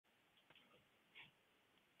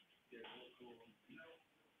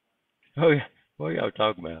Oh, yeah. What are y'all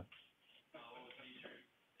talking about?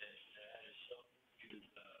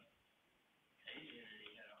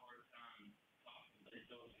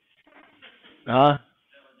 Huh?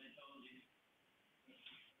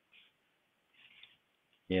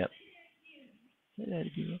 Yep. Say that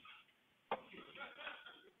again.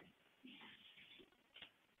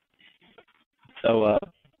 So,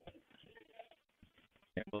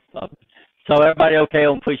 yeah, we'll stop. So everybody okay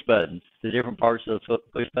on push buttons? The different parts of the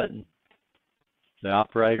push button? The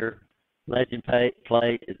operator, legend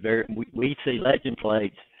plate is very, we see legend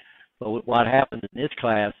plates, but what happens in this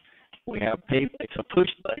class, we have people, it's a push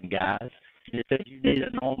button, guys, and it says you need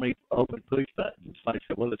a normally open push button. Somebody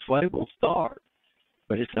said, well, it's labeled start,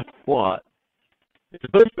 but it's a what? It's a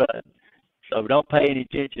push button. So don't pay any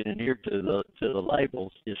attention in here to the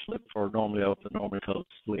labels. Just look for normally open, normally closed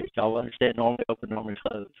switch. Y'all understand normally open, normally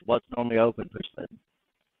closed. What's normally open push button?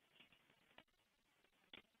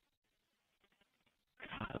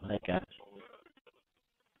 God, that guy.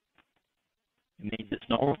 It means it's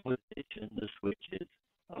normal position. The switch is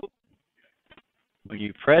open. When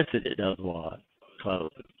you press it, it does what?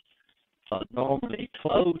 Close. So normally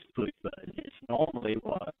closed push button is normally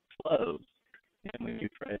what? Closed. And when you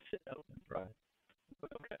press it, opens, right?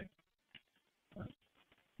 Okay.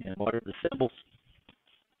 And what are the symbols?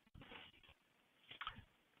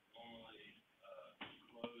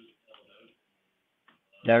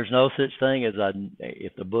 There's no such thing as a,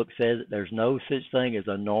 if the book says it, there's no such thing as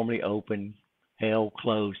a normally open, held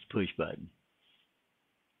closed push button.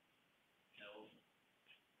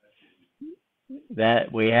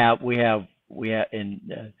 That we have, and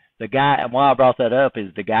the guy, and why I brought that up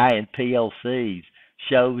is the guy in PLCs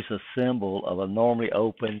shows a symbol of a normally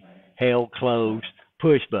open, held closed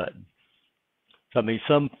push button. So I mean,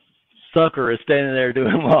 some sucker is standing there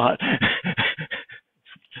doing what?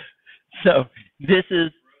 So this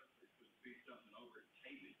is,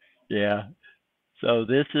 yeah. So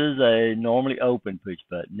this is a normally open push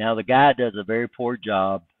button. Now the guy does a very poor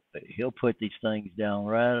job. He'll put these things down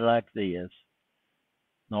right like this.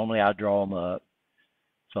 Normally I draw them up.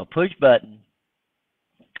 So a push button,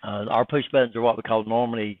 our push buttons are what we call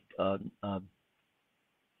normally,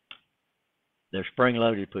 they're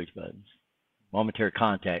spring-loaded push buttons. Momentary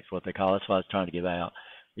contacts, what they call. That's what I was trying to give out,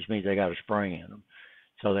 which means they got a spring in them.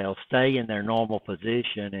 So they'll stay in their normal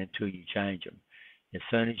position until you change them. As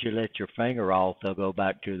soon as you let your finger off, they'll go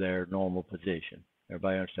back to their normal position.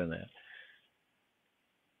 Everybody understand that?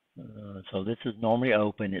 So this is normally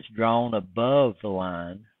open. It's drawn above the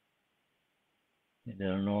line, and then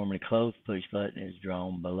a normally closed push button is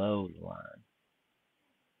drawn below the line.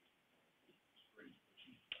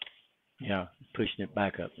 Yeah, pushing it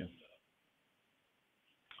back up.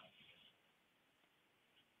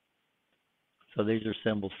 So these are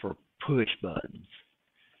symbols for push buttons.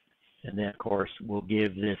 And then, of course, we'll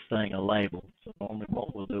give this thing a label. So normally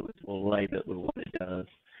what we'll do is we'll label it with what it does.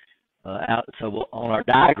 So on our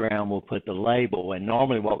diagram, we'll put the label. And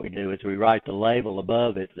normally what we do is we write the label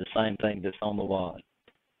above it, the same thing that's on the what?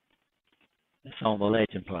 It's on the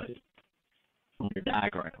legend plate, on your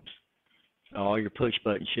diagrams. So all your push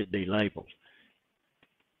buttons should be labeled,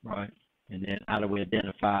 right? And then how do we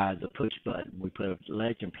identify the push button? We put a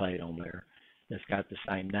legend plate on there that's got the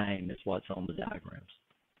same name as what's on the diagrams.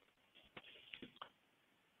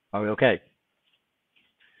 Are we okay?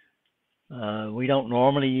 We don't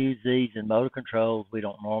normally use these in motor controls. We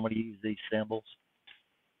don't normally use these symbols.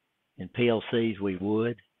 In PLCs, we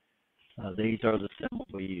would. These are the symbols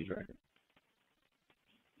we use right here.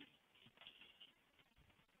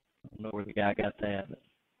 I don't know where the guy got that. But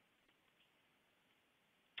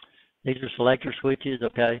these are selector switches,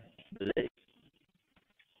 okay?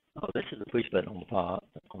 Oh, this is a push button on the top.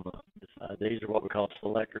 On the side. These are what we call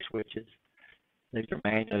selector switches. These are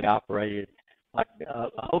manually operated. Like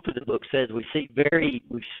hopefully the book says, we see very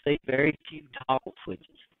few toggle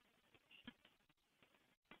switches.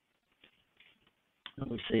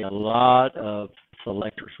 And we see a lot of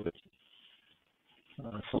selector switches.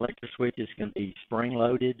 Selector switches can be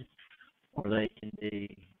spring-loaded, or they can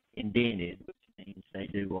be indented, which means they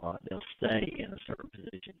do what? They'll stay in a certain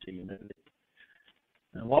position till you move it.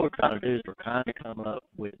 And what we're trying to do is we're trying to come up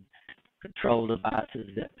with control devices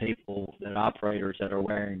that operators that are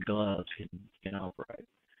wearing gloves can operate.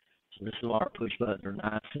 So this is why our push buttons are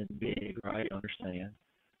nice and big, right? Understand?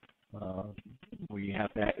 Where you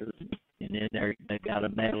have that, and then they've got a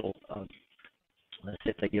metal. Let's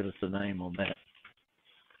see if they give us a name on that.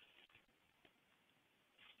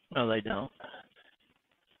 No, they don't.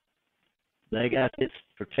 They got this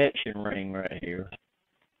protection ring right here.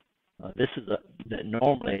 This is that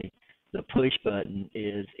normally the push button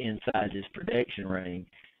is inside this protection ring.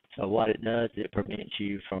 So what it does, it prevents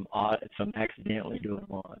you from accidentally doing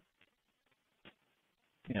what?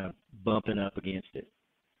 Bumping up against it.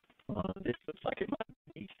 This looks like it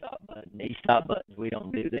might be an e-stop button. E-stop buttons, we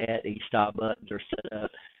don't do that. E-stop buttons are set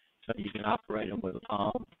up so you can operate them with a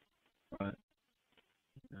palm, right?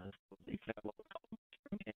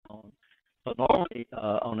 So normally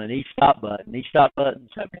on an e-stop buttons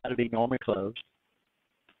have got to be normally closed.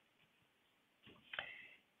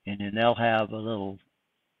 And then they'll have a little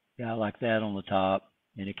guy like that on the top,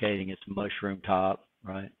 indicating it's a mushroom top,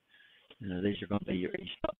 right? These are going to be your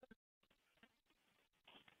e-stop.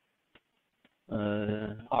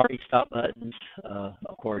 Our e-stop buttons,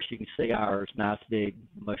 of course, you can see ours, nice big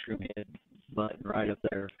mushroom head button right up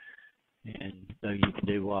there. And so you can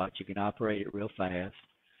do what? You can operate it real fast.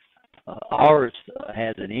 Ours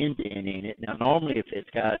has an indent in it. Now, normally if it's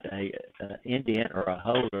got a indent or a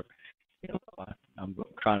holder, I'm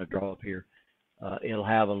trying to draw up here, it'll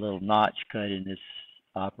have a little notch cut in this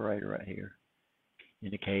operator right here,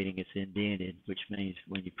 indicating it's indented, which means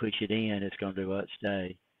when you push it in, it's going to do what?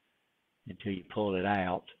 Stay until you pull it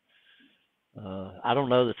out. I don't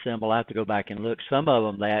know the symbol. I have to go back and look. Some of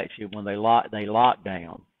them, they actually, when they lock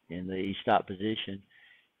down in the e-stop position,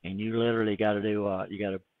 and you literally got to do what? You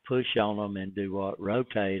got to push on them and do what?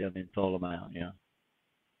 Rotate them and pull them out.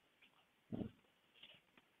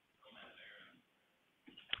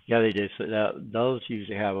 Yeah, they do. So those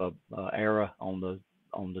usually have a arrow on the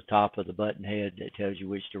top of the button head that tells you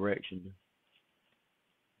which direction.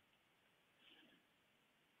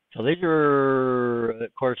 So these are,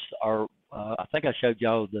 of course, our. I think I showed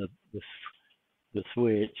y'all the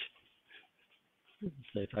switch. Let's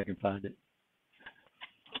see if I can find it.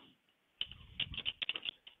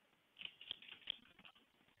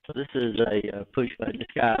 So this is a push button.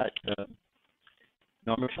 It's got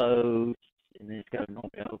normal close, and then it's got a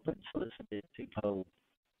normally open. So this is a two-pole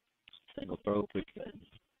single throw push button.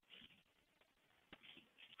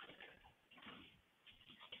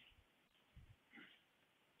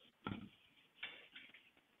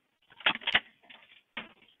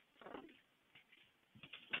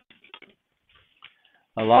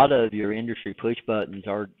 A lot of your industry push buttons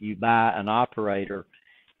are you buy an operator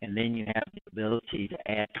and then you have the ability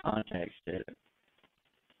to add contacts to it.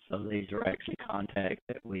 So these are actually contacts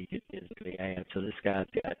that we could physically add. So this guy's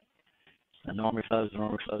got a normally close,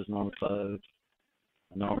 normally close, normally close,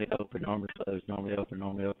 normally open, normally close, normally open,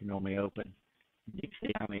 normally open, normally open. You can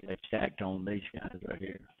see how many they've stacked on these guys right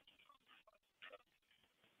here.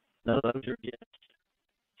 No, those are just.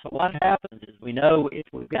 So what happens is we know if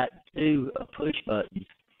we've got two push buttons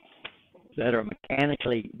that are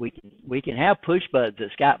mechanically, we can have push buttons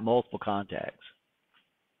that's got multiple contacts.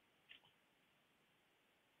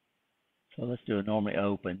 So let's do a normally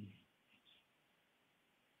open.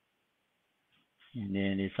 And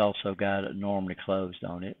then it's also got a normally closed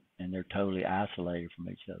on it, and they're totally isolated from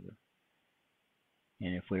each other.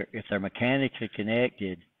 And if they're mechanically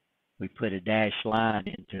connected, we put a dashed line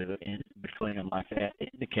in between them like that,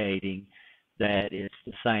 indicating that it's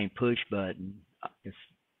the same push button.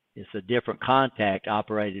 It's a different contact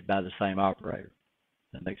operated by the same operator.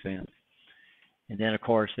 That makes sense. And then, of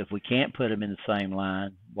course, if we can't put them in the same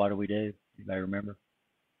line, what do? Anybody remember?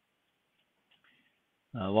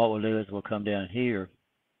 What we'll do is we'll come down here,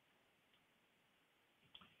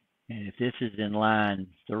 and if this is in line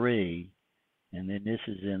 3, and then this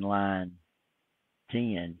is in line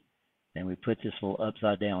 10, then we put this little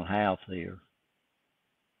upside down house here,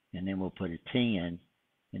 and then we'll put a 10,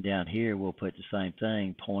 and down here we'll put the same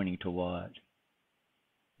thing pointing to what?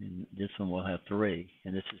 And this one will have 3,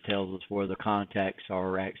 and this tells us where the contacts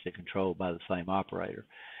are actually controlled by the same operator.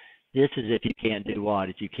 This is if you can't do what?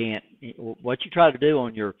 If you can't, what you try to do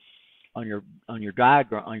on your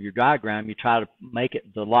diagram, you try to make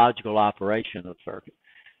it the logical operation of the circuit.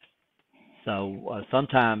 So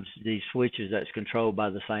sometimes these switches that's controlled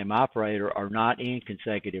by the same operator are not in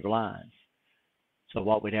consecutive lines. So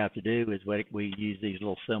what we'd have to do is we use these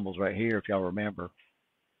little symbols right here, if y'all remember.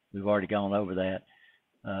 We've already gone over that,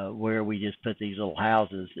 where we just put these little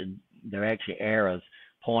houses, and they're actually arrows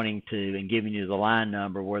pointing to and giving you the line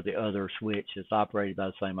number where the other switch is operated by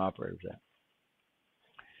the same operator is at.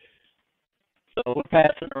 So we're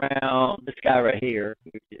passing around this guy right here,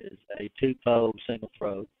 which is a 2-pole single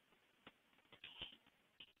throw.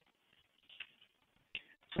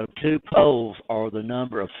 So 2 poles are the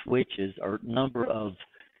number of switches or number of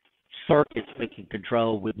circuits we can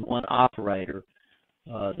control with one operator.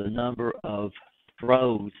 The number of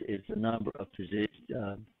throws is the number of positions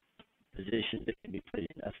that can be put in.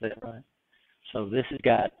 That's that, right? So this has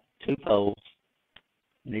got 2 poles,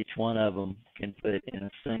 and each one of them can put in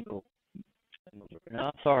a single. No,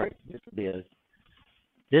 I'm sorry. This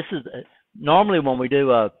is normally when we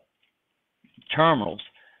do terminals.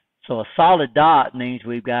 So a solid dot means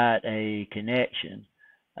we've got a connection.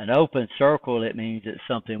 An open circle, it means it's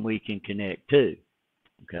something we can connect to.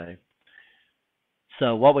 Okay.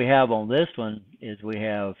 So what we have on this one is we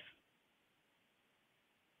have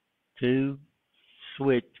two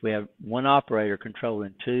switch. We have one operator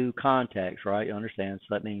controlling two contacts, right? You understand?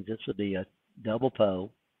 So that means this would be a double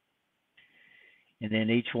pole, and then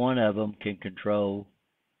each one of them can control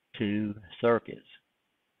two circuits.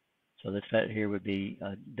 So this right here would be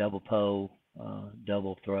a double pole,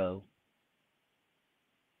 double throw.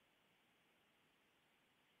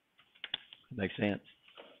 Makes sense.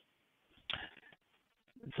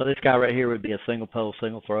 So this guy right here would be a single pole,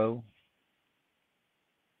 single throw.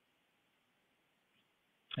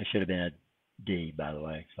 It should have been a D, by the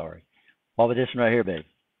way. Sorry. What would this one right here be?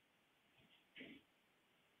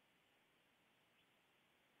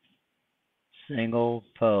 Single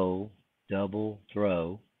pole, double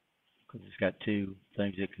throw, because it's got two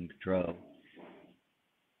things it can control.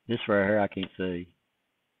 This right here I can't see.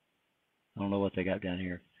 I don't know what they got down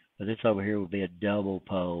here. But this over here would be a double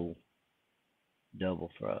pole,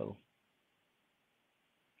 double throw.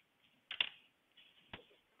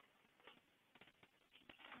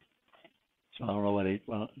 So I don't know what it.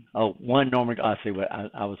 Well, oh, one normally. I see what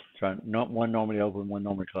I was trying. Not one normally open, one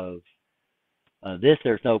normally closed. This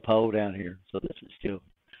there's no pole down here, so this is still.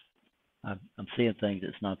 I'm seeing things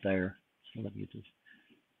that's not there. So let me get this.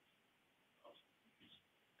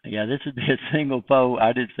 Yeah, this would be a single pole.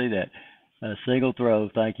 I didn't see that. A single throw.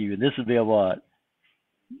 Thank you. And this would be a what?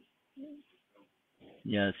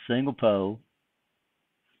 Yeah, single pole,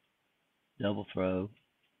 double throw.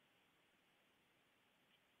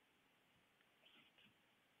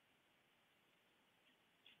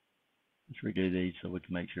 Let's redo these so we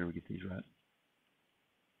can make sure we get these right.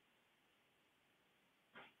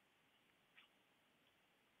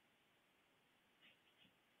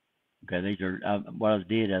 Okay, these are what I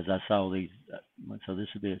did as I saw these. So this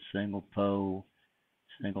would be a single pole,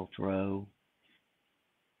 single throw.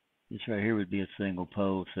 This right here would be a single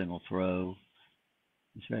pole, single throw.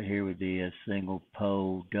 This right here would be a single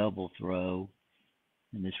pole, double throw.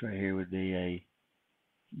 And this right here would be a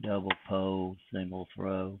double pole, single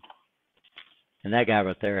throw. And that guy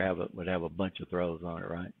right there would have a bunch of throws on it,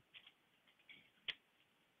 right?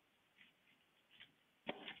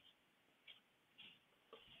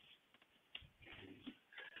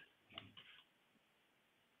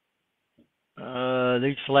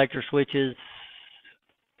 These selector switches,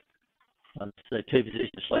 let's say two position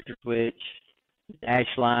selector switch. The dash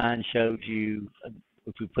line shows you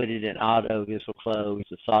if we put it in auto, this will close.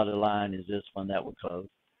 The solid line is this one that will close.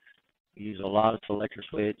 We use a lot of selector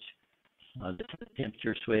switch. This is the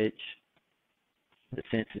temperature switch, the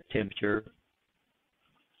sensitive temperature.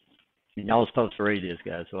 And y'all are supposed to read this,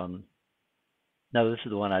 guys. So no, this is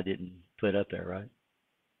the one I didn't put up there, right?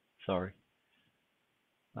 Sorry.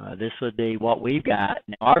 This would be what we've got.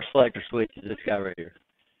 Now our selector switch is this guy right here.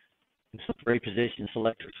 It's a three-position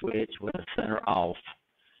selector switch with a center off.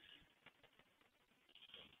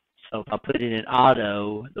 So if I put it in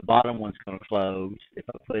auto, the bottom one's going to close. If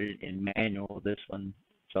I put it in manual, this one.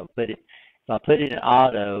 So if I put it in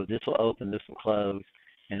auto, this will open, this will close,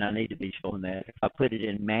 and I need to be showing that. If I put it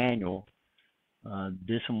in manual,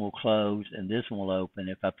 this one will close and this one will open.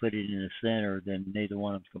 If I put it in the center, then neither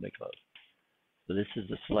one of them's going to be closed. So this is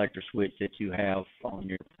the selector switch that you have on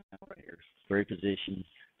your right here. Three-position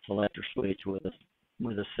selector switch with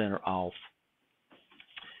a center off.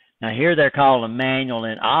 Now here they're calling manual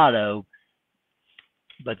and auto,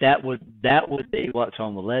 but that would be what's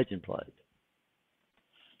on the legend plate.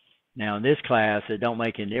 Now in this class, it don't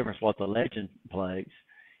make any difference what the legend plates.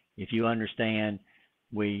 If you understand,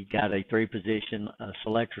 we got a three-position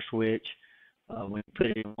selector switch. When you put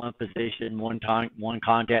it in one position, one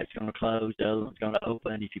contact's going to close, the other one's going to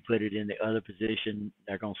open. If you put it in the other position,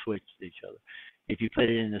 they're going to switch to each other. If you put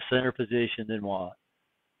it in the center position, then what?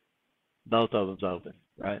 Both of them's open,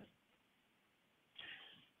 right?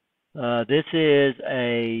 This is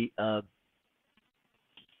a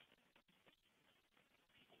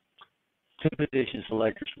two-position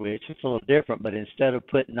selector switch. It's a little different, but instead of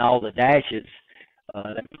putting all the dashes,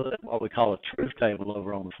 they put what we call a truth table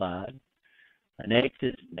over on the side. An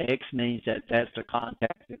X means that that's the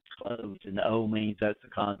contact that's closed, and the O means that's the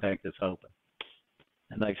contact that's open.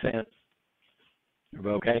 That makes sense?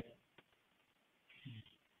 Everybody okay?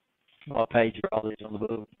 What page are all these on the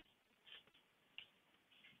book?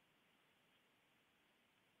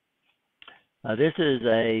 This is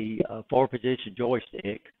a 4-position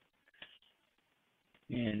joystick,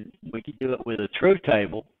 and we can do it with a truth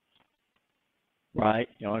table, right?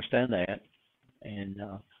 You understand that? And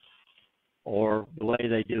or the way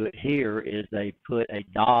they do it here is they put a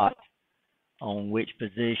dot on which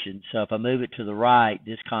position. So if I move it to the right,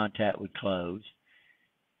 this contact would close.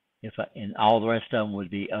 And all the rest of them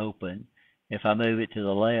would be open. If I move it to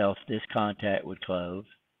the left, this contact would close.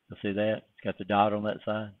 You'll see that? It's got the dot on that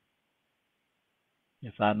side.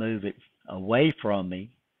 If I move it away from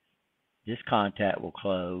me, this contact will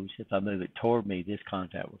close. If I move it toward me, this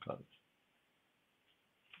contact will close.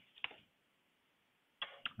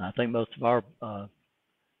 I think most of our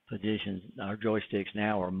positions, our joysticks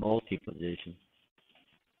now are multi-position.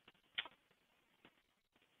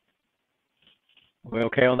 Are we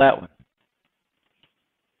okay on that one?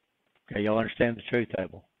 Okay, y'all understand the truth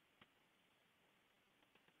table.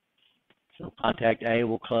 So contact A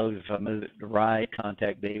will close if I move it to the right.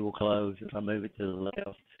 Contact B will close if I move it to the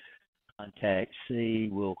left. Contact C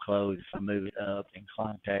will close if I move it up, and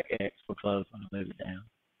contact X will close when I move it down.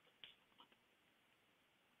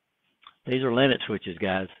 These are limit switches,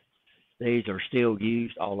 guys. These are still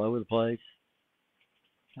used all over the place.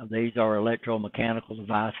 Now, these are electromechanical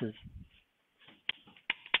devices.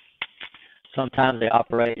 Sometimes they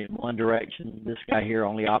operate in one direction. This guy here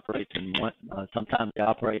only operates in one. Sometimes they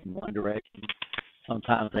operate in one direction.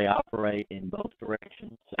 Sometimes they operate in both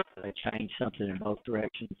directions. So they change something in both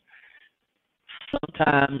directions.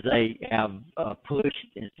 Sometimes they have push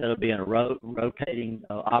instead of being a rotating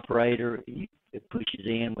operator. It pushes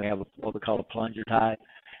in. We have what we call a plunger type.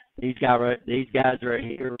 These guys right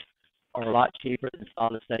here are a lot cheaper than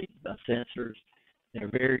solid state sensors. They're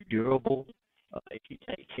very durable. If you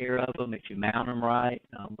take care of them, if you mount them right,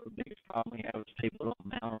 the biggest problem we have is people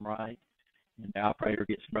don't mount them right, and the operator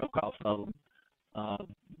gets broke off of them.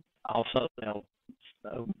 Also,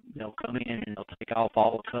 they'll come in and they'll take off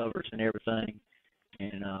all the covers and everything,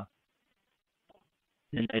 and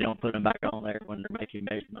then they don't put them back on there when they're making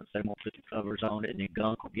measurements. They won't put the covers on it, and then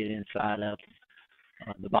gunk will get inside of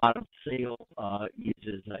it. The bottom seal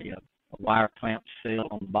uses a wire clamp seal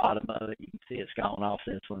on the bottom of it. You can see it's gone off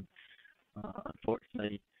this one.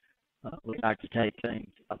 Unfortunately, we like to take things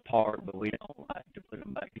apart, but we don't like to put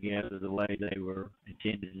them back together the way they were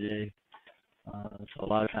intended to do. So a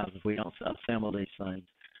lot of times if we don't assemble these things.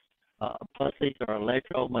 Plus, these are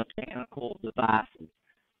electromechanical devices,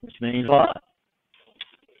 which means what?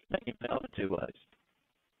 They can be in 2 ways.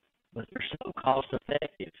 But they're so cost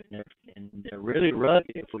effective, and they're really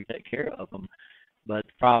rugged if we take care of them. But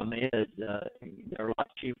the problem is they're a lot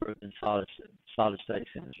cheaper than solid state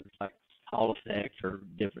sensors, like Hall effect or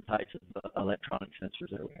different types of electronic sensors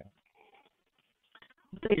that we have.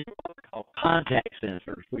 These are what we call contact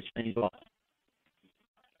sensors, which means what?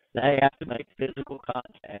 They have to make physical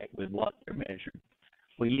contact with what they're measuring.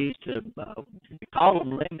 We used to call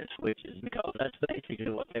them limit switches because that's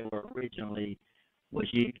basically what they were originally was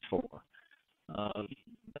used for. But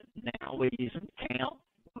now we use them to count.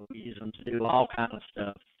 We use them to do all kinds of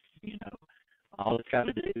stuff. All it's got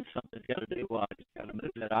to do is something's got to do what? It's got to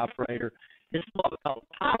move that operator. This is what we call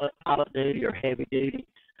pilot duty or heavy duty.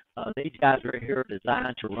 These guys right here are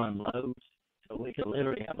designed to run loads, so we can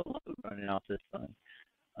literally have a load running off this thing.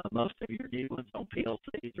 Most of your new ones on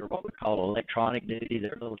PLCs are what we call electronic duty.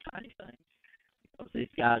 They're little tiny things. Because these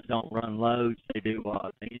guys don't run loads, they do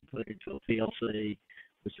what? They put into a PLC,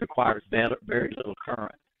 which requires very little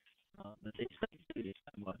current. But these things do the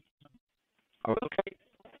same way. Okay.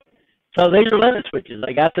 So these are limit switches.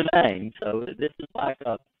 They got the name. So this is like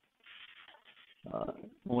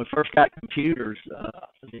when we first got computers,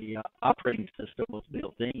 the operating system was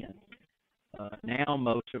built in. Now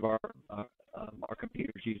most of our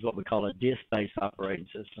computers use what we call a disk-based operating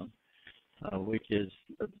system, which is,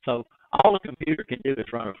 so all a computer can do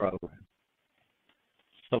is run a program.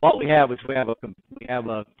 So what we have is we have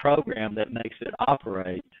a program that makes it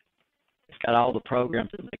operate. It's got all the programs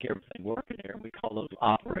that make everything work in there, and we call those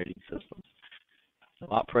operating systems. So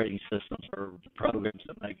operating systems are the programs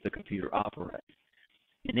that make the computer operate.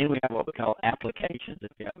 And then we have what we call applications,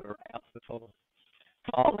 if you have ever apps before.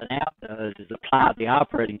 All an app does is apply the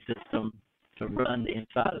operating system to run the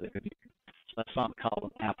inside of the computer. So that's why we call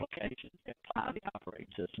them applications. They apply the operating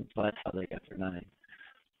system, so that's how they got their name.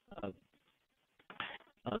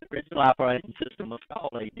 The original operating system was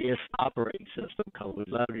called a disk operating system because we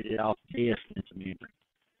loaded it off disk into memory.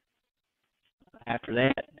 After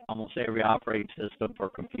that, almost every operating system for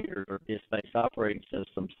computers are disk-based operating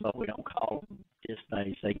systems, but we don't call them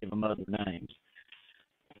disk-based. They give them other names.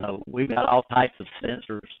 So we've got all types of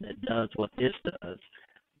sensors that does what this does.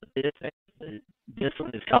 But this has This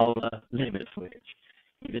one is called a limit switch,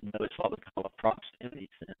 even though it's what we call a proximity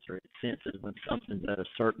sensor. It senses when something's at a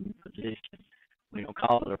certain position. We don't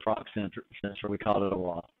call it a proximity sensor, we call it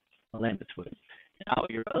a limit switch. And all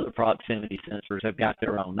your other proximity sensors have got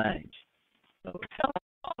their own names.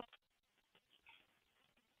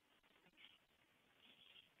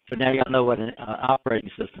 So now y'all know what an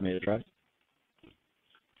operating system is, right?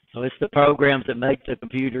 So it's the programs that make the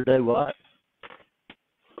computer do what?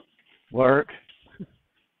 Work.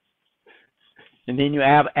 And then you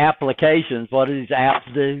have applications. What do these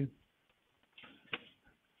apps do?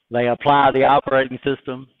 They apply the operating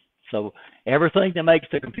system. So everything that makes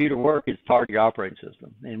the computer work is part of your operating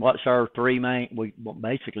system. And what's our three main, well,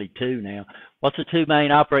 basically two now. What's the two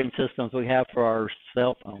main operating systems we have for our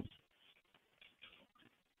cell phones?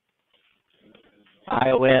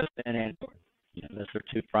 iOS and Android. You know, those are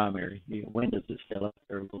two primary. You know, Windows is still up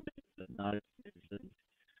there a little bit, but not as big as it,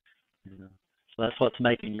 you know. So that's what's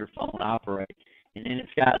making your phone operate. And then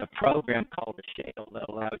it's got a program called a shell that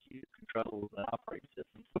allows you to control the operating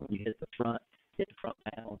system. So when you hit the front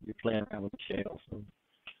panel, you're playing around with the shell. So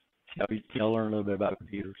you'll learn a little bit about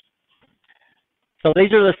computers. So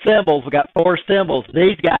these are the symbols. We've got four symbols.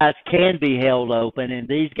 These guys can be held open, and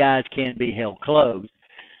these guys can be held closed.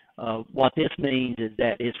 What this means is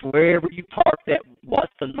that it's wherever you park that,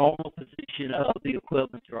 what's the normal position of the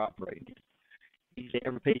equipment you're operating. Usually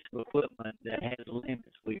every piece of equipment that has limits,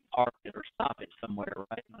 we park it or stop it somewhere,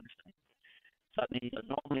 right? Understand? So that means a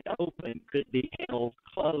normally open could be held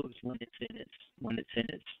closed when it's in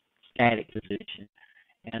its static position,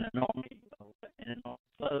 and a normally open and a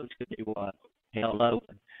normally closed could be what? Held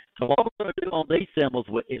open. So what we're going to do on these symbols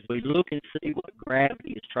is we look and see what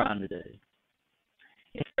gravity is trying to do.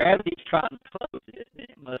 If gravity is trying to close it, then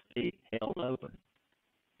it must be held open.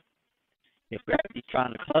 If gravity is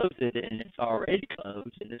trying to close it and it's already closed,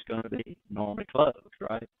 then it's going to be normally closed,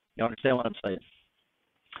 right? You understand what I'm saying?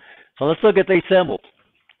 So let's look at these symbols.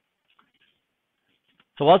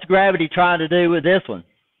 So what's gravity trying to do with this one?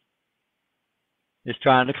 It's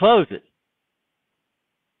trying to close it.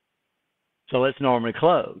 So it's normally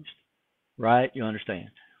closed, right? You understand?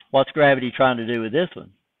 What's gravity trying to do with this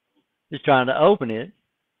one? It's trying to open it,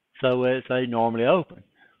 so it's a normally open.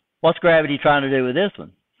 What's gravity trying to do with this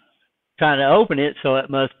one? Trying to open it, so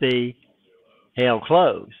it must be held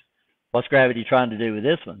closed. What's gravity trying to do with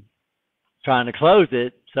this one? Trying to close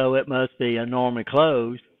it, so it must be a normally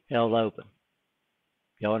closed, held open.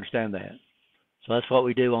 Y'all understand that? So that's what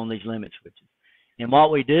we do on these limit switches. And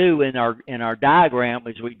what we do in our diagram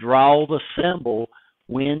is we draw the symbol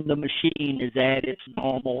when the machine is at its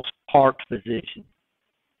normal parked position.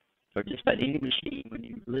 So just about any machine, when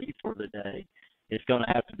you leave for the day, it's going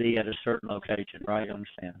to have to be at a certain location, right? You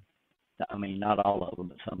understand? I mean, not all of them,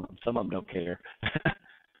 but some of them. Some of them don't care.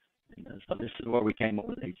 You know, so this is where we came up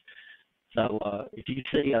with these. So if you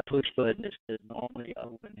see a push button that says normally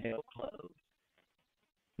open, held, closed,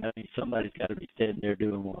 I mean, somebody's got to be sitting there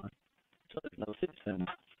doing one. So there's no sense in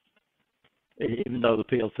it, even though the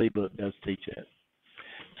PLC book does teach that.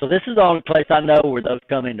 So this is the only place I know where those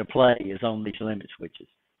come into play is on these limit switches.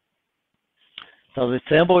 So the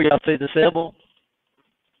symbol, y'all see the symbol?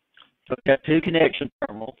 So we've got two connection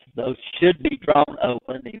terminals. Those should be drawn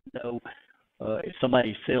open, even though if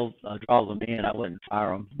somebody still draws them in, I wouldn't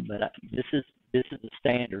fire them. But this is the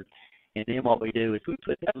standard. And then what we do is we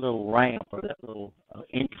put that little ramp or that little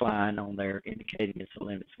incline on there indicating it's a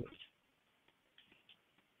limit switch.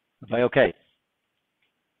 Okay.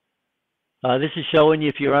 This is showing you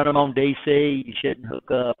if you run them on DC, you shouldn't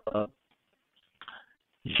hook up.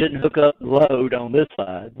 You shouldn't hook up the load on this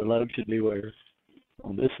side. The load should be where?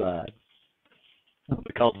 On this side.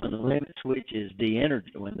 Because when the limit switch is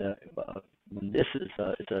de-energized, when this is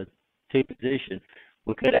it's a T position,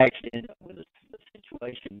 we could actually end up with a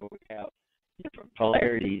situation where we have different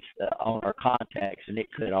polarities on our contacts, and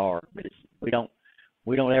it could arc. But we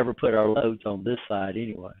don't ever put our loads on this side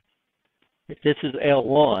anyway. If this is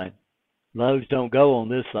L1, loads don't go on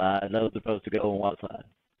this side. Loads are supposed to go on what side?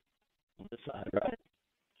 On this side, right?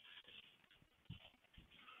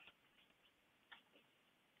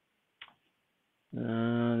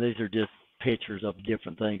 These are just pictures of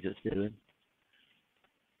different things it's doing.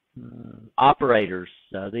 Operators.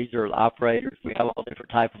 These are operators. We have all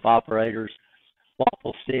different types of operators.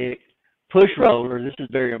 Waffle stick, push roller. This is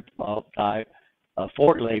very type.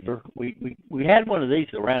 Fork lever. We had one of these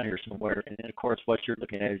around here somewhere, and then of course what you're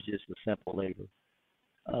looking at is just a simple lever.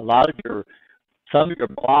 Some of your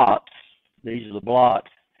blocks. These are the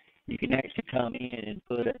blocks. You can actually come in and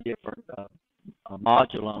put a different a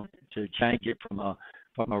module on it to change it from a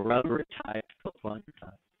rotary type to a plunger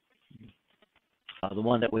type. The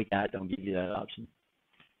one that we got don't give you that option.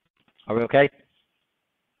 Are we okay?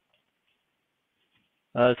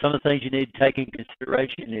 Some of the things you need to take in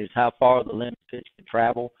consideration is how far the limit switch can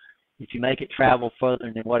travel. If you make it travel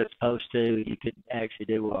further than what it's supposed to, you could actually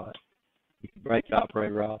do what? You could break the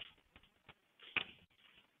operator off.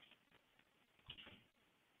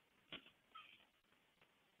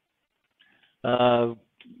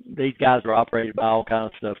 These guys are operated by all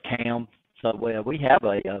kinds of stuff. CAM. So well, we have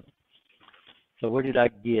a. So what did I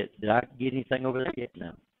get? Did I get anything over there yet?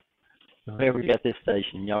 No. Whoever got this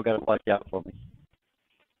station, y'all got to watch out for me.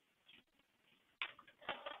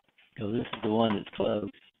 Because this is the one that's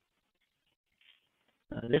closed.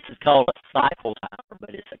 This is called a cycle timer,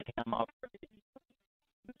 but it's a CAM operated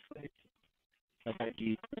switch. I got to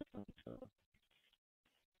use this one. So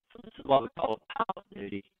this is what we call a power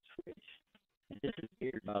duty switch. And this is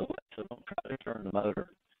geared, by the way, so don't try to turn the motor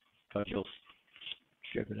because you'll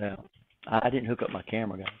strip it out. I didn't hook up my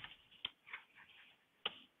camera, guys.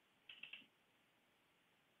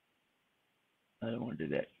 I don't want to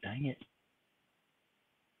do that. Dang it.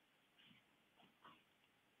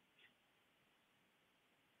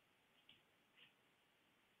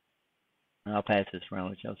 I'll pass this around,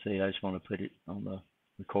 let y'all see. I just want to put it on the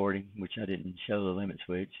recording, which I didn't show the limit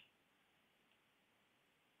switch.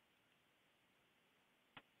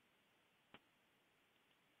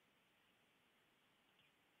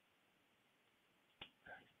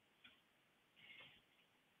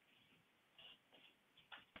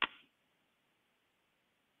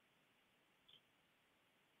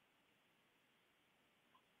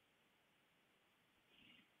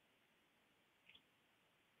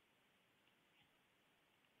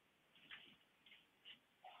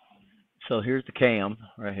 So here's the cam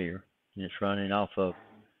right here, and it's running off of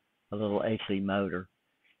a little AC motor.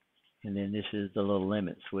 And then this is the little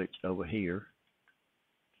limit switch over here.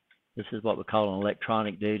 This is what we call an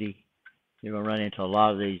electronic duty. You're going to run into a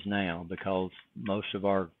lot of these now because most of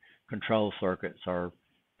our control circuits are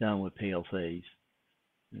done with PLCs.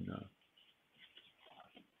 And,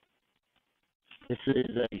 this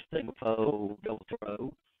is a single pole double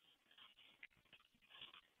throw.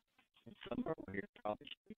 And somewhere over here probably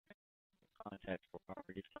should be contact for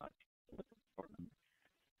property.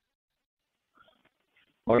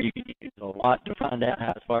 Or you could use a lot to find out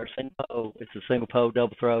how to start a single pole. It's a single pole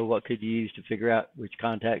double throw. What could you use to figure out which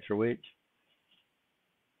contacts are which?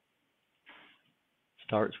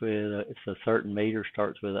 Starts with it's a certain meter.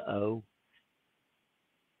 Starts with an O.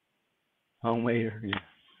 Home meter. Yeah.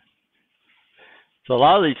 So a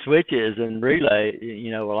lot of these switches and relay, you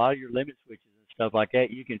know, a lot of your limit switches and stuff like that,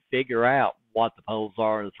 you can figure out what the poles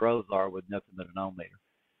are and the throws are with nothing but an ohm meter.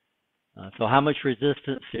 So how much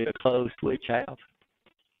resistance do a closed switch have?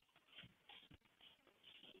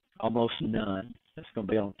 Almost none. That's going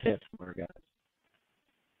to be on test somewhere, guys.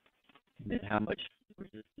 And then how much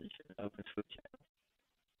resistance should an open switch have?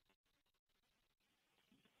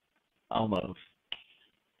 Almost.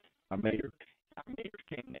 Our meters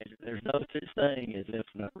can't measure. There's no such thing as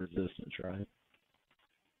infinite resistance, right?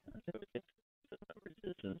 Infinite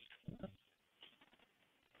resistance,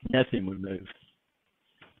 nothing would move.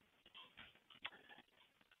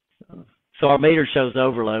 So our meter shows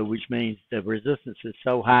overload, which means the resistance is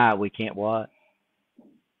so high we can't what?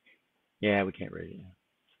 Yeah, we can't read it.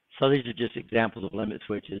 So these are just examples of limit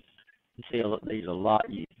switches. You see these a lot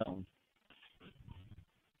used on.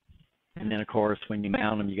 And then, of course, when you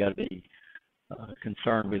mount them, you got to be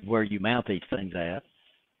concerned with where you mount these things at.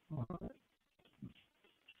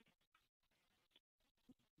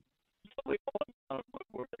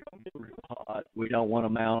 We don't want to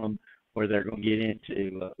mount them where they're going to get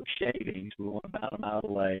into shavings. We want to mount them out of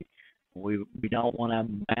the way. We don't want to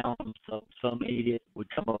mount them so some idiot would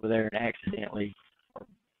come over there and accidentally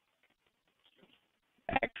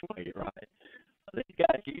actuate it, right? These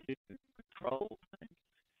guys use it to control things.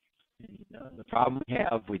 And, the problem we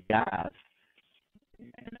have with guys,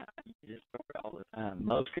 and I use this all the time,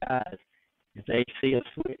 most guys, if they see a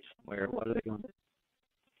switch somewhere, what are they going to do?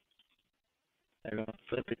 They're going to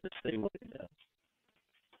flip it to see what it does.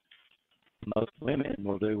 Most women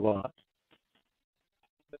will do what?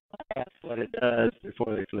 That's what it does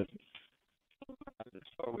before they flip it.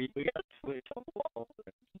 So we got to switch on the wall.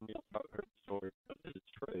 Story, but this is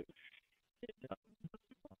true.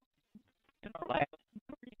 In our last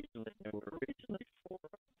they were originally for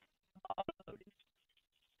automotives.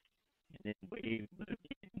 And then we moved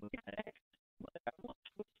in, we got access. One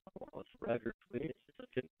switch on the wall. It's a rudder switch. It's a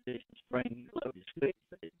two-position spring loaded switch,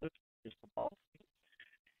 but it looks just a ball.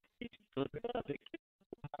 You can flip it up, it gets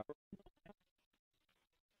power.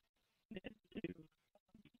 Then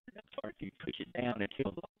you push it down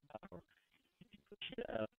until the power.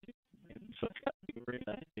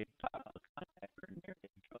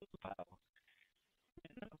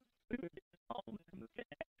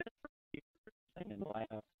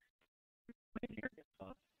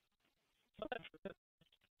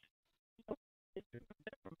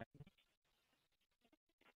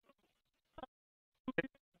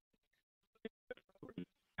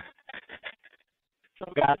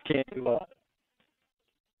 got a chance to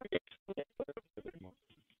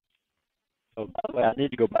so by the way, I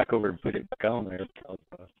need to go back over and put it back on there because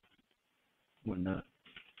when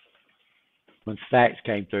Stacks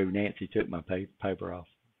came through, Nancy took my paper off.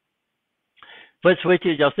 Foot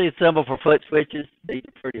switches, y'all see the symbol for foot switches? These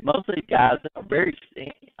are pretty, most of these guys are very,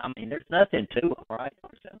 I mean, there's nothing to them, right?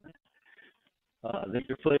 These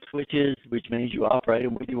are foot switches, which means you operate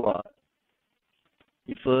them with your what?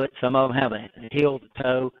 Your foot. Some of them have a heel to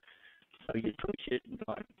toe, so you push it and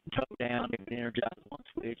like toe down, it energize one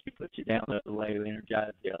switch, you push it down the other way, to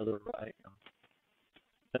energize the other, right?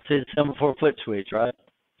 That's the symbol for a foot switch, right?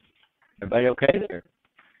 Everybody okay there?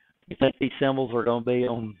 You think these symbols are going to be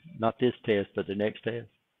on not this test, but the next test?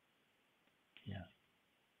 Yeah.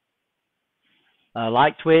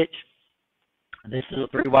 Light switch. This is a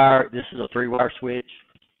three-wire. This is a three-wire switch.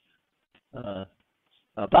 By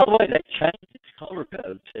the way, they changed its color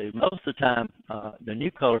code too. Most of the time, the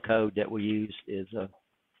new color code that we use is that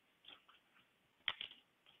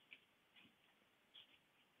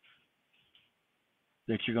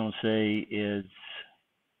you're going to see is.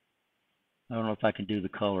 I don't know if I can do the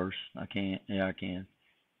colors. I can't. Yeah, I can.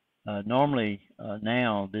 Normally,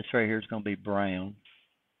 now, this right here is going to be brown.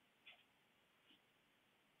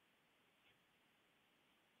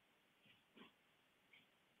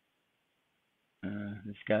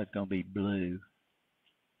 This guy's going to be blue.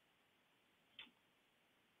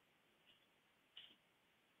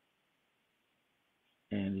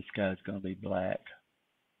 And this guy's going to be black.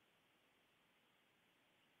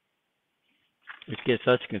 Which gets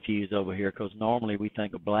us confused over here because normally we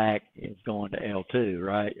think of black is going to L2,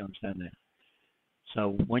 right? You understand that?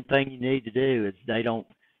 So one thing you need to do is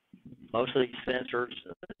most of these sensors,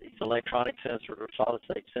 these electronic sensors or solid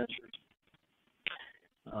state sensors,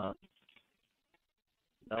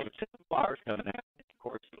 notice the wires coming out. Of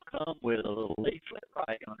course, it'll come with a little leaflet,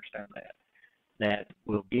 right? You understand that? That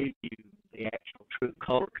will give you the actual true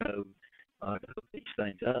color code to hook these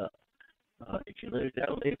things up. If you lose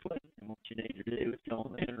that leaflet, then what you need to do is go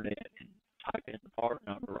on the internet and type in the part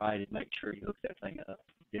number right and make sure you hook that thing up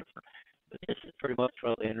different. But this is pretty much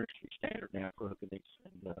what the industry standard now for hooking these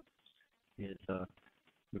things up. Is the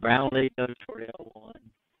brown lead goes toward L1,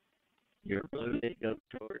 your blue lead goes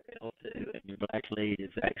toward L2, and your black lead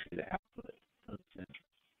is actually the output of the sensor.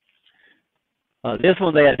 This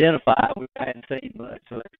one they identified, we hadn't seen much,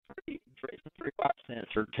 so it's a three-wire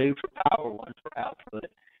sensor, 2 for power, 1 for output.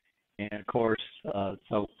 And of course,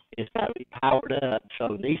 so it's got to be powered up.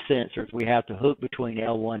 So these sensors, we have to hook between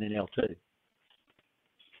L1 and L2.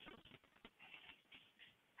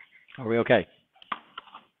 Are we okay?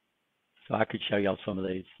 So I could show y'all some of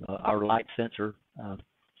these. Our light sensor. In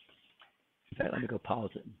fact, let me go pause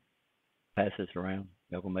it and pass this around.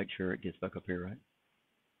 Y'all will make sure it gets back up here, right?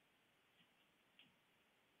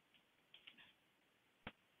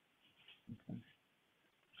 Okay.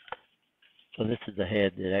 So this is the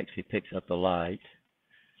head that actually picks up the light.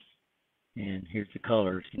 And here's the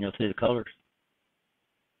colors. Can you see the colors?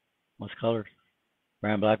 What's colors?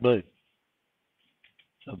 Brown, black, blue.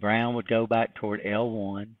 So brown would go back toward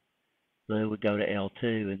L1. Blue would go to L2,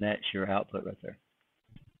 and that's your output right there.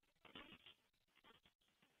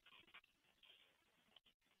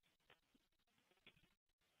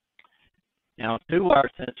 Now, a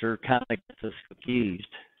two-wire sensor kind of gets us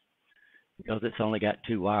confused because it's only got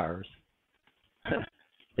 2 wires.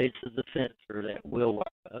 This is the sensor that will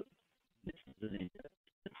wire up. This is an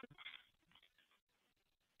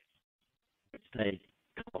they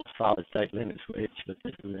call solid state limit switch, but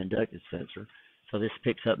this is an inductive sensor. So this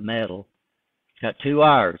picks up metal. It's got 2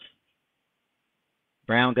 wires.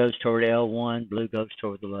 Brown goes toward L1, blue goes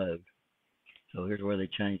toward the load. So here's where they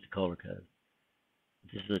change the color code.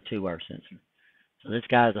 This is a 2-wire sensor. So this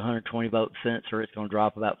guy is a 120 volt sensor. It's going to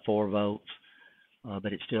drop about 4 volts,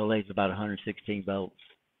 but it still leaves about 116 volts.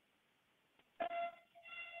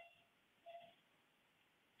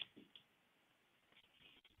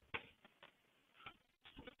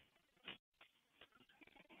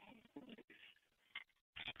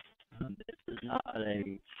 This is not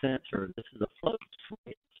a sensor. This is a float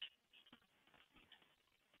switch.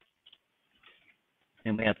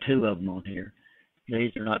 And we have 2 of them on here.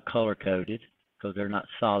 These are not color coded because they're not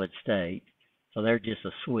solid state. So they're just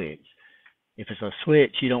a switch. If it's a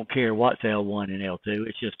switch, you don't care what's L1 and L2.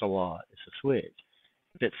 It's just a what? It's a switch.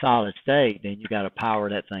 If it's solid state, then you got to power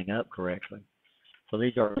that thing up correctly. So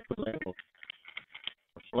these are liquid level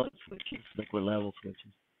float switches, liquid level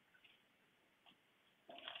switches.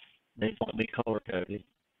 These won't be color coded.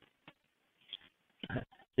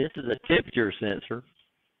 This is a temperature sensor,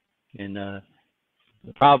 and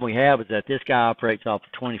The problem we have is that this guy operates off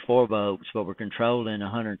of 24 volts, but we're controlling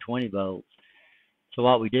 120 volts. So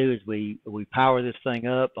what we do is we power this thing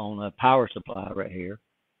up on a power supply right here,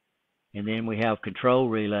 and then we have control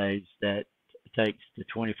relays that takes the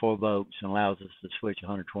 24 volts and allows us to switch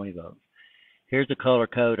 120 volts. Here's the color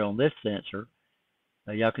code on this sensor.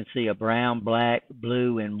 Y'all can see a brown, black,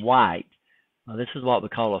 blue, and white. This is what we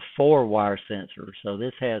call a 4-wire sensor. So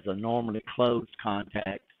this has a normally closed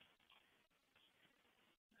contact.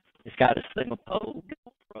 It's got a single pole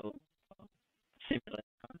probe simulated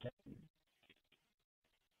contact.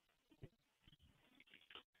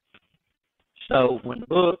 So when the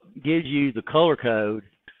book gives you the color code,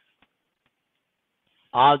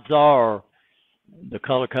 odds are the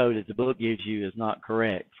color code that the book gives you is not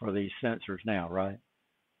correct for these sensors now, right?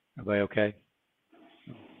 Everybody okay?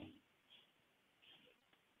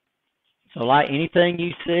 So like anything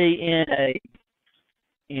you see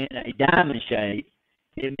in a diamond shape,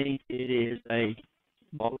 it means it is a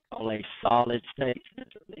what we call a solid state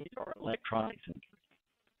sensor. These are electronic sensors.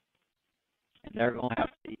 And they're going to have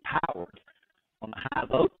to be powered. On a high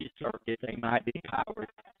voltage circuit, they might be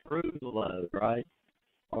powered through the load, right?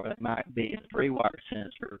 Or it might be a 3-wire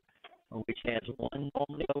sensor, which has one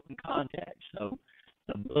normally open contact. So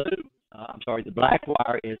the black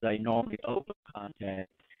wire is a normally open contact.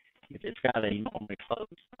 If it's got a normally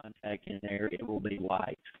closed contact in there, it will be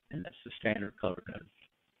white, and that's the standard color code.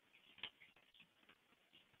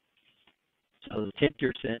 So the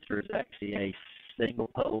temperature sensor is actually a single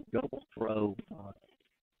pole double throw.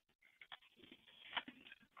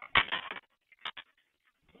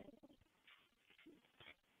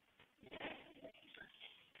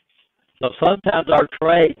 So sometimes our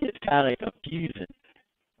trade is kind of confusing.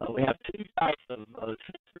 We have two types of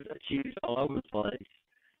sensors that's used all over the place.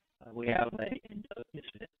 We have an inductive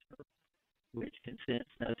sensor, which can sense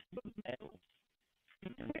nothing but metals.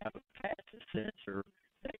 And we have a passive sensor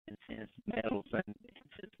that can sense metals and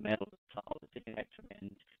sense metals and solids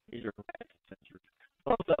and these are passive sensors.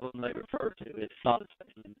 Both of them they refer to as solid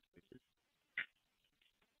state limit switches.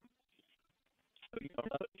 So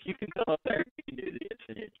you can come up there, you can do this,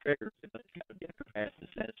 and it triggers it. It's got to be a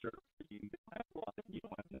capacitive sensor. You don't have water, you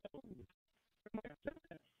don't have metal.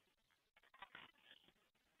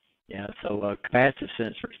 Yeah, so capacitive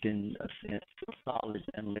sensors can sense solids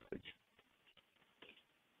and liquids,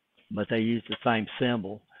 but they use the same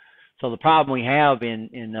symbol. So the problem we have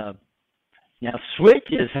now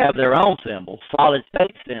switches have their own symbol. Solid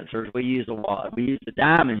state sensors, we use what? We use the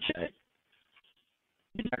diamond shape.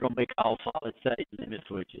 They're going to be called solid state limit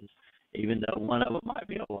switches, even though one of them might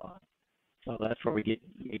be a lot. So that's where it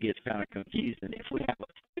gets kind of confusing. If we have a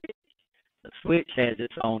switch, the switch has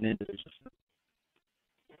its own individual.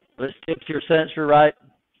 This temperature sensor, right?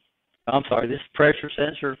 I'm sorry, this pressure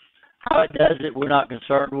sensor. How it does it, we're not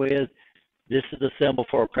concerned with. This is the symbol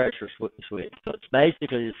for a pressure switch. So it's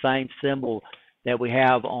basically the same symbol that we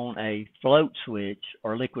have on a float switch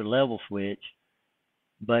or liquid level switch,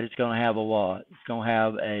 but it's going to have a what? It's going to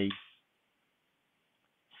have a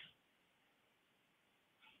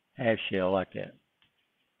half shell like that.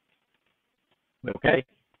 Okay?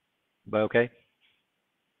 Okay?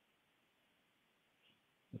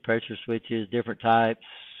 The pressure switches, different types.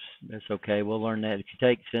 That's okay. We'll learn that. If you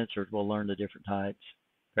take sensors, we'll learn the different types.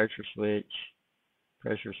 Pressure switch,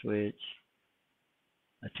 a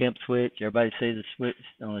temp switch. Everybody see the switch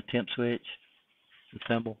on a temp switch, the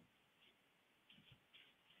symbol?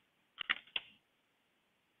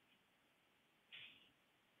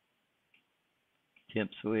 Temp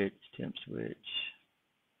switch.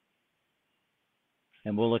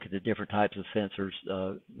 And we'll look at the different types of sensors,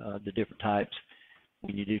 the different types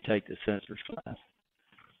when you do take the sensors class.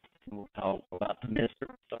 And we'll talk about the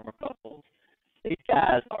Mr. thermocouples. These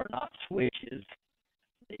guys are not switches.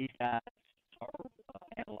 These guys are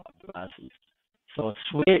analog devices. So a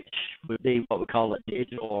switch would be what we call a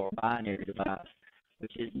digital or binary device,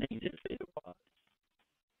 which means it's either off.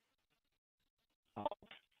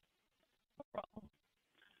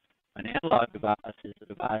 An analog device is a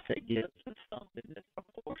device that gives us something that's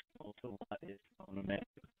proportional to what is on a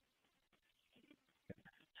measure.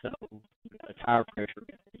 So a tire pressure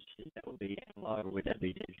gauge, that would be analog, or would that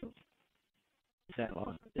be digital? It's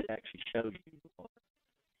analog. It actually shows you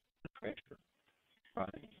the pressure,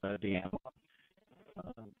 right? So that'd be analog.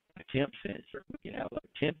 A temp sensor, we can have a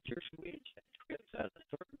temperature switch that trips at a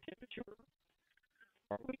certain temperature,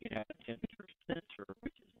 or we can have a temperature sensor,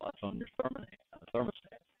 which is what's on your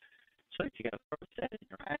thermostat. So if you got a thermostat in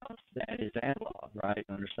your house, that is analog, right?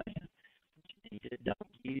 Understand? Which means it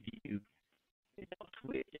don't give you, it don't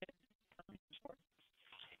switch it.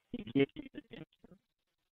 It gives you the temperature.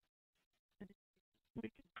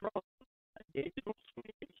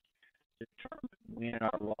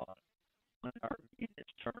 our what? When our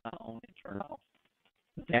units turn on and turn off.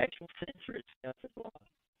 But the actual sensor itself is what?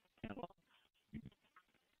 Analog.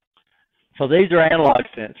 So these are analog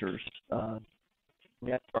sensors.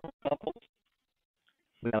 We have thermocouples.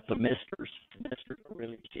 We have thermistors. Thermistors are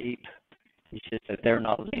really cheap. It's just that they're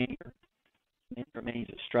not linear. Linear means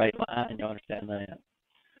a straight line. You understand that?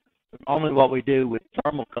 Normally what we do with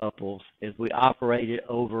thermocouples is we operate it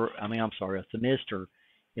over, a thermistor,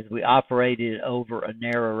 is we operate it over a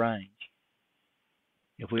narrow range.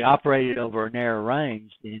 If we operate it over a narrow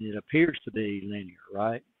range, then it appears to be linear,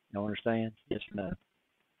 right? You understand? Yes or no?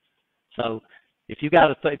 So if you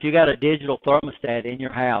got a digital thermostat in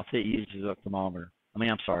your house, it uses a thermometer.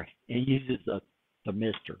 It uses a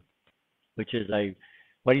thermistor, which is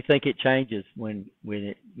what do you think it changes with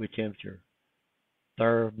temperature?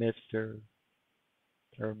 Thermistor.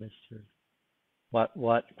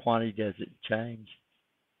 What quantity does it change?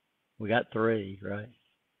 We got 3, right?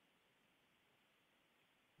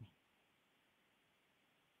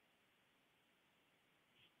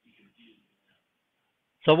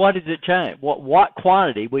 So what does it change? What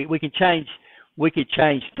quantity? We can change. We could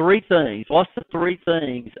change 3 things. What's the 3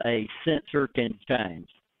 things a sensor can change?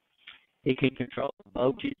 It can control the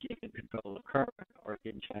voltage, it can control the current, or it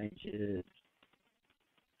can change its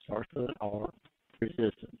starts with an R,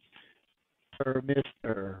 resistance.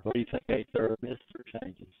 Thermistor. What do you think a thermistor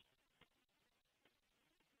changes?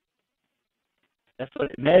 That's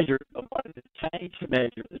what it measures. But what does it change to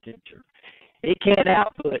measure the temperature? It can't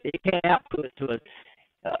output to a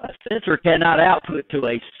sensor cannot output to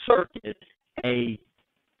a circuit a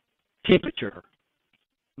temperature.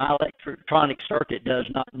 My electronic circuit does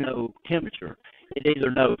not know temperature. It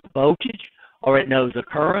either knows voltage, or it knows a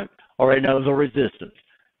current, or it knows a resistance.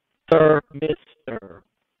 Thermistor.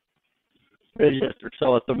 Resistor.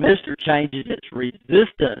 So a thermistor changes its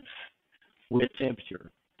resistance with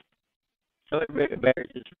temperature. So it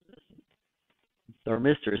varies its resistance.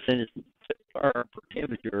 Thermistor sends current for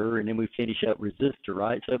temperature, and then we finish up resistor,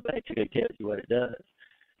 right? So it basically tells you what it does.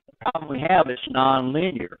 The problem we have is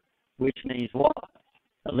nonlinear, which means what?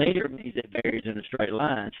 A linear means it varies in a straight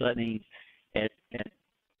line. So that means at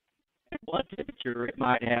one temperature it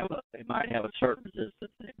might have a certain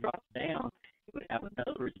resistance, and it drops down. It would have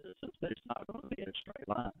another resistance, but it's not going to be in a straight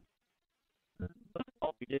line. But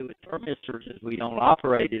what we do with thermistors is we don't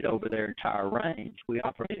operate it over their entire range. We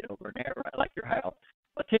operate it over an area like your house.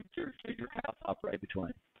 What temperature does your house operate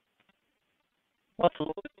between? What's the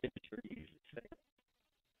lowest temperature you usually set?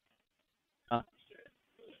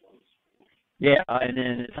 Yeah, and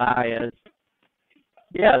then as high as,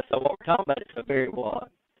 so what we're talking about is a very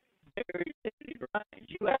limited range.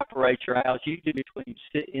 You operate your house usually between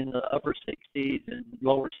in the upper 60s and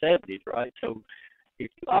lower 70s, right? So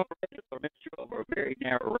if you operate a thermistor over a very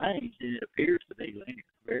narrow range, then it appears to be linear,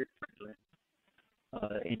 very linear.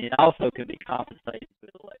 And it also can be compensated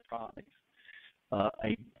with electronics.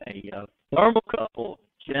 A thermocouple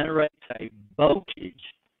generates a voltage,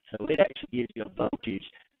 so it actually gives you a voltage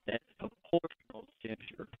that's proportional to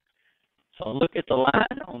temperature. So look at the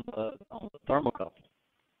line on the thermocouple.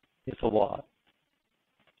 It's a watt.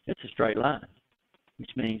 It's a straight line, which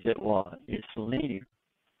means that what? It's linear,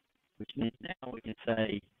 which means now we can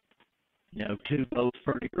say, 2 volts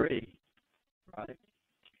per degree, right?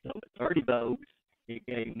 So at 30 volts, it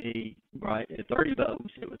gave me, right, at 30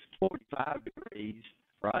 volts, it was 45 degrees,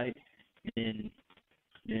 right? And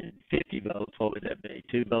then 50 volts, what would that be?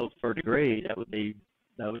 2 volts per degree, that would be,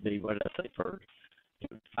 what did I say first?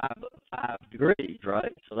 5 degrees,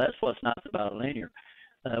 right? So that's what's nice about linear.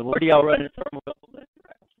 Where do y'all run a thermocouple?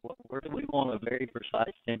 Where do we want a very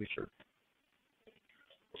precise temperature?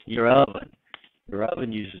 Your oven. Your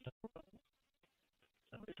oven uses thermocouple.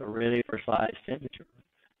 So it's a really precise temperature.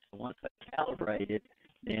 So once that's calibrated,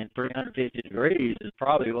 then 350 degrees is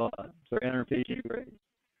probably what? 350 degrees.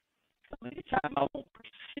 So anytime I want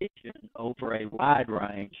precision over a wide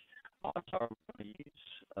range, odds are we're going to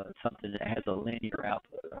use something that has a linear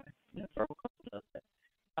output, right? And thermocouple does that.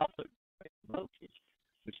 Also, voltage,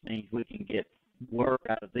 which means we can get work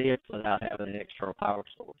out of this without having an external power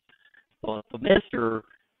source. So a thermistor,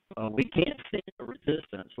 we can't send a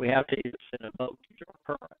resistance. We have to either send a voltage or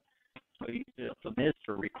a current. So usually a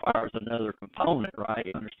thermistor requires another component, right?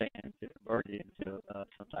 You understand, to convert it into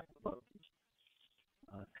some type of voltage.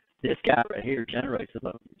 This guy right here generates a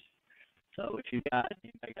voltage. So if you got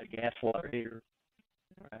a gas water heater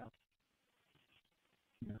around,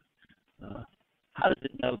 how does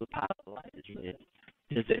it know the pilot light is lit?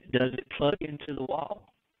 Does it plug into the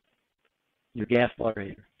wall? Your gas water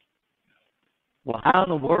heater. Well, how in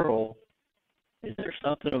the world is there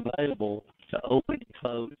something available to open and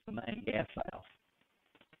close the main gas valve?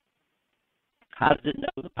 How does it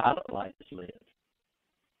know the pilot light is lit?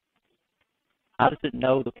 How does it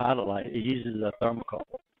know the pilot light? It uses a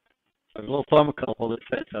thermocouple. So there's a little thermocouple that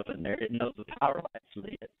fits up in there. It knows the power light's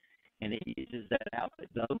lit, and it uses that outlet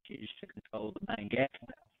voltage to control the main gas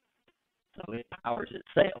valve. So it powers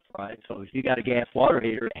itself, right? So if you got a gas water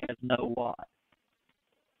heater, it has no what?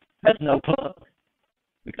 Has no plug,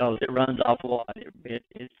 because it runs off what?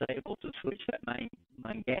 It's able to switch that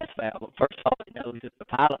main gas valve. But first of all, it knows if the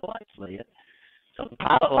pilot light's lit. So the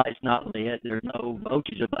pilot light's not lit. There's no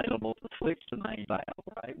voltage available to switch the main valve,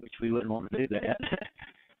 right? Which we wouldn't want to do that.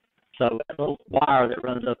 So that little wire that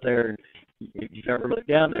runs up there, if you've ever looked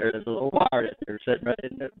down there, there's a little wire that they're sitting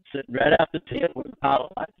right out the tip where the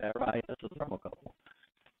pilot light's at, right? That's a thermocouple.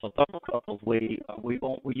 So thermocouples, we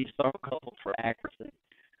use thermocouples for accuracy.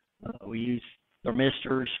 We use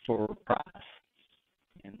thermistors for price.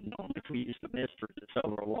 And normally if we use thermistors, it's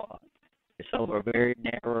over a watt. It's over a very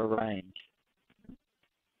narrow range.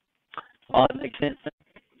 All that makes sense?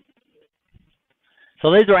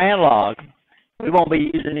 So these are analog. We won't be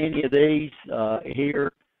using any of these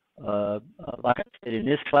here. Like I said, in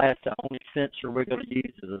this class, the only sensor we're going to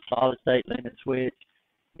use is a solid-state limit switch.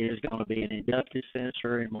 It is going to be an inductive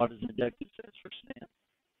sensor. And what does an inductive sensor sense?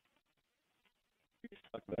 We just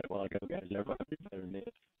talked about it a while ago, guys. Everybody did better than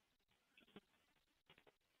this.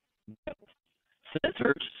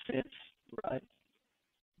 Sensors sense, right?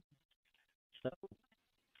 So,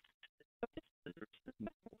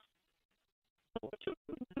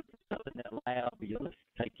 something that loud, you just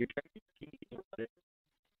take your keys or whatever,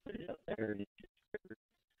 put it up there, and it gets triggered.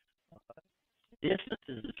 Distance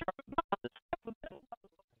is determined by the type of metal.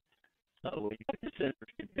 So when you put the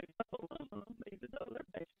sensors can pick up aluminum, even though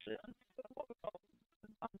they're basically what we call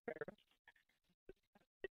non-ferrous.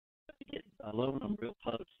 You get aluminum real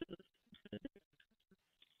close to the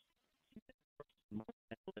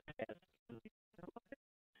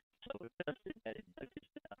so if that's that inductive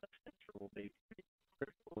sensor will be pretty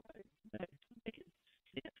critical to make it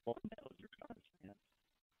sense what metals you're trying to sense.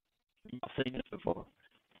 You've seen this before.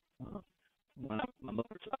 When my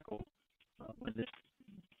motorcycle, when this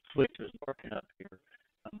switch was working up here,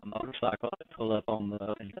 my motorcycle, I pulled up on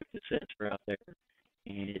the inductive sensor out there,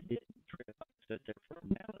 and it didn't trip. I stood there for a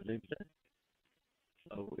minute.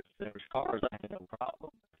 So if there was cars, I had no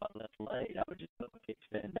problem. If I left late, I would just put my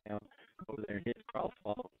kickstand down, go over there and hit the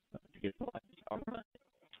crosswalk to get the light to start running.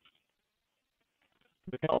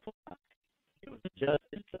 Because it was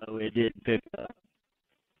adjusted, so it didn't pick up.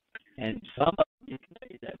 And some of you can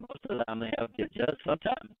say that most of the time they have to adjust.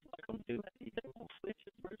 Sometimes, like on 280, they won't switch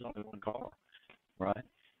it. There's only one car, right?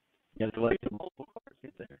 You have to wait till multiple cars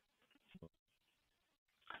get there.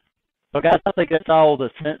 So, guys, I think that's all the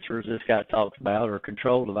sensors this guy talks about, or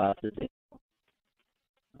control devices.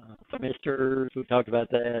 Thermistors, we talked about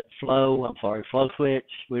that. Flow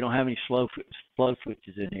switch. We don't have any flow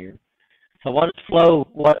switches in here. So what is flow?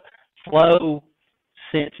 What flow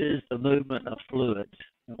senses the movement of fluids.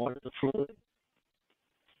 And what is a fluid?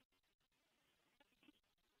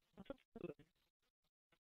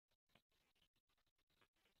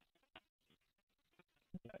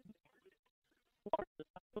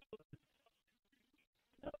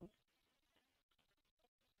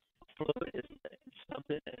 Fluid is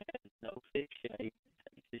something that has no fixed shape. It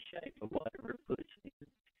takes the shape of whatever it puts in.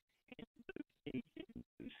 It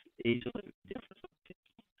moves easily with different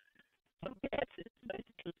substances. Some gases,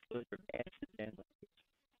 basically fluids are gases and liquids.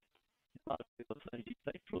 A lot of people, as soon as you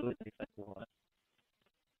say fluid, they think what?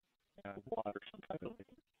 Water, some type of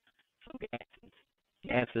liquid. So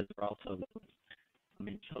gases are also liquids. I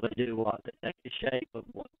mean, so they do what? They take the shape of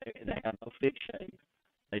what they have no fixed shape.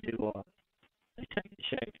 They do what? They take the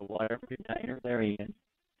shape of whatever container they're in,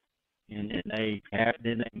 and then they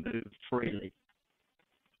move freely.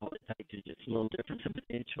 All it takes is just a little difference in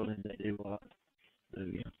potential, and they do what?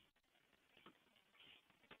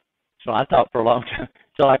 So I thought for a long time,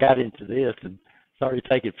 until I got into this and started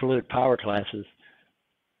taking fluid power classes,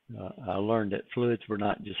 I learned that fluids were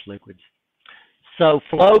not just liquids. So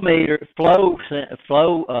flow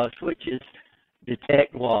switches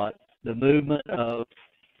detect what? The movement of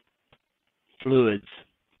fluids.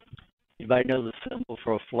 Anybody know the symbol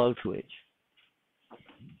for a flow switch?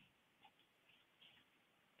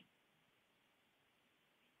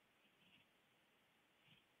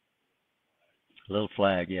 A little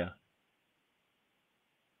flag, yeah.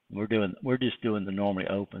 We're just doing the normally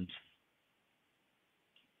opens.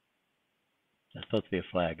 That's supposed to be a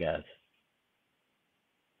flag, guys.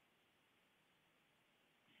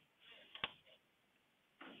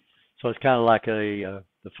 So it's kind of like the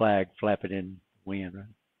flag flapping in wind, right?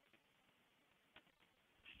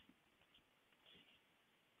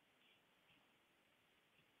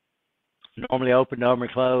 Normally open, normally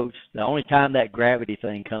close. The only time that gravity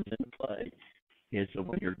thing comes into play is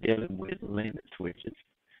when you're dealing with limit switches.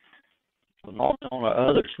 So normally on our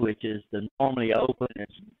other switches, the normally open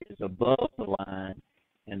is above the line,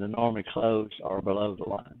 and the normally closed are below the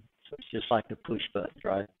line. So it's just like the push buttons,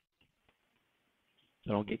 right?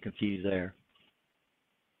 So don't get confused there.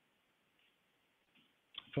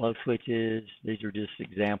 Flow switches, these are just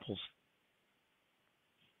examples.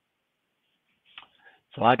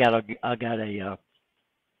 So I got a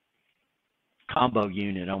combo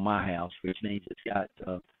unit on my house, which means it's got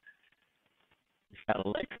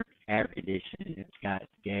electric air conditioning, it's got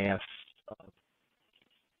gas,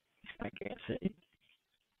 heating,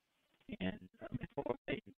 and before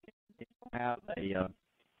they don't have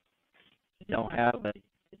a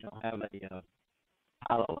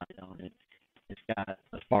pilot light on it. It's got a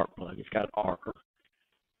spark plug. It's got an arcer.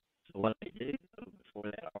 So what they do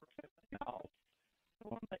before that arcer is off, they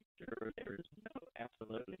want to make sure there's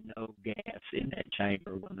absolutely no gas in that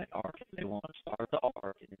chamber when they arc it. They want to start the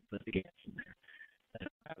arc and then put the gas in there. They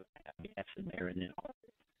don't have gas in there and then arc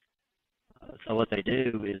it. So what they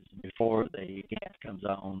do is before the gas comes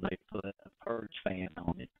on, they put a purge fan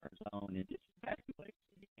on it, turns on, and just evacuates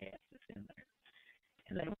the gas that's in there.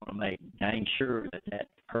 And they want to dang sure that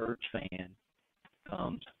purge fan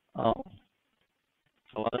comes on.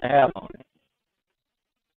 So what they have on it,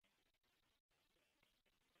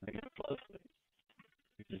 they got a flow switch,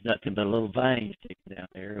 which is nothing but a little vane sticking down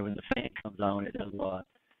there. When the fan comes on, it does what?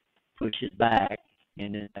 Push it back,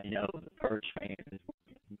 and then they know the purge fan is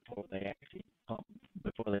working before they actually pump,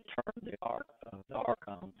 before they turn the arc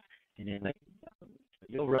on, and then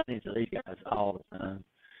you'll run into these guys all the time.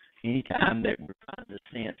 Anytime that we're trying to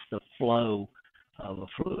sense the flow of a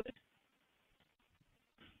fluid.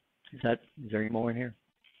 Is there any more in here?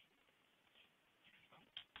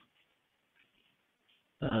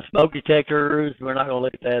 Smoke detectors, we're not going to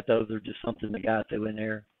look at that. Those are just something the guy threw in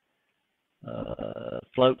there.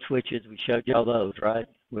 Float switches, we showed y'all those, right?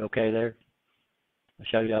 We okay there? I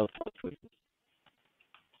showed y'all the float switches.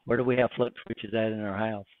 Where do we have float switches at in our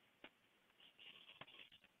house?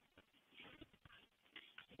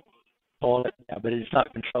 Toilet, yeah, but it's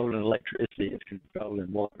not controlling electricity, it's controlling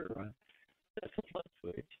water, right? That's a float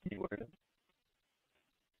switch. Anywhere else?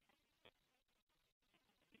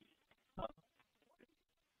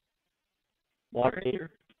 Water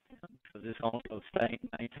heater, because it's only going to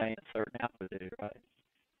maintain a certain altitude, right?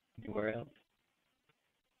 Anywhere else?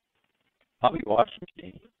 Probably washing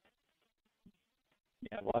machine.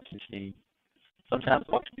 Yeah, washing machine. Sometimes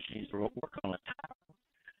washing machines work on a tower,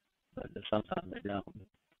 but sometimes they don't.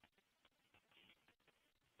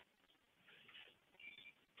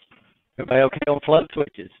 Everybody okay on float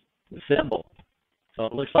switches? The symbol. So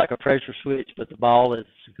it looks like a pressure switch, but the ball is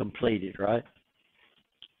completed, right?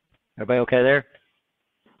 Everybody okay there?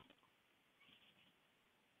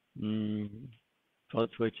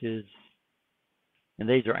 Float switches. And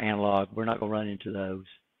these are analog. We're not going to run into those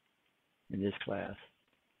in this class.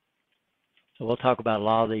 So we'll talk about a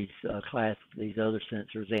lot of these these other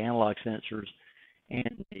sensors, the analog sensors,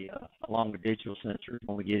 and the along with digital sensors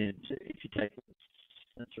when we get into, if you take the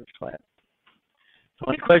sensors class. So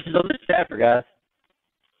any questions on this chapter, guys?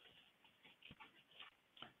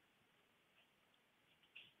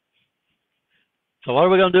 So what are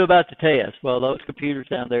we going to do about the test? Well, those computers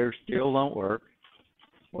down there still don't work.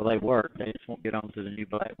 Well, they work. They just won't get onto the new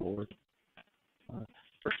blackboard.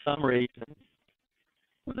 For some reason,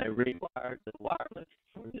 when they rewired the wireless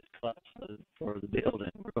for this class, for the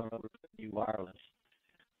building, we're going over to new wireless.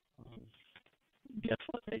 Guess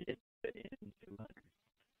what they did put in 200?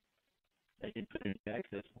 They didn't put any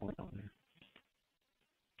access point on there.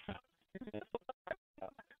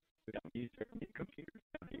 We don't use very many computers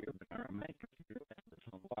down here, but our main computer is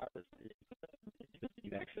on wireless. They didn't put the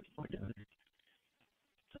new access point down there.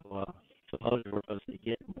 So supposedly we're supposed to be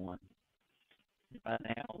getting one. Right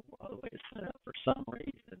now, the way it's set up, for some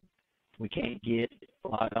reason, we can't get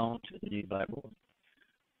logged on to the new blackboard.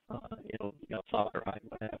 It'll solve it right.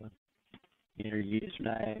 What happened? Enter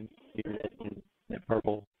username, enter that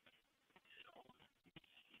purple.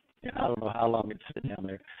 Yeah, I don't know how long it's sitting down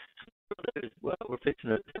there. Well, we're fixing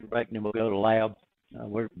to break, and then we'll go to lab.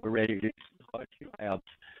 We're ready to do quite a few labs.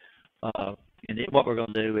 And then what we're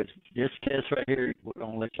going to do is this test right here, we're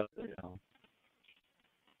going to let y'all put it on.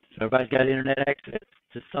 So everybody's got internet access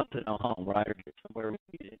to something on home, right? Or get somewhere we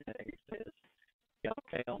get internet access. Yeah,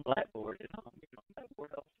 okay, on Blackboard at home, get on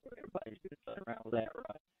Blackboard elsewhere. Everybody's going to play around with that,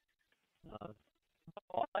 right?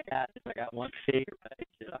 All I got is I got one figure page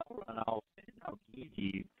that I'll run off and I'll give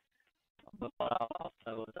you. But what I'll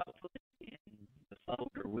also is I'll put it in the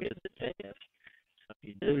folder with the test. So if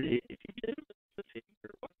you do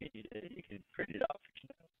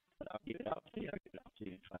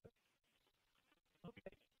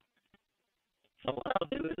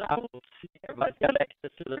do is I will see everybody's got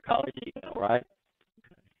access to their college email, right?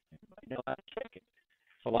 Everybody know how to check it.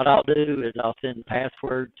 So what I'll do is I'll send the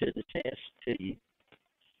password to the test to you.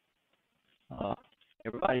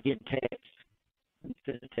 Everybody getting text.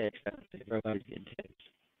 Send a text out. Everybody's getting text.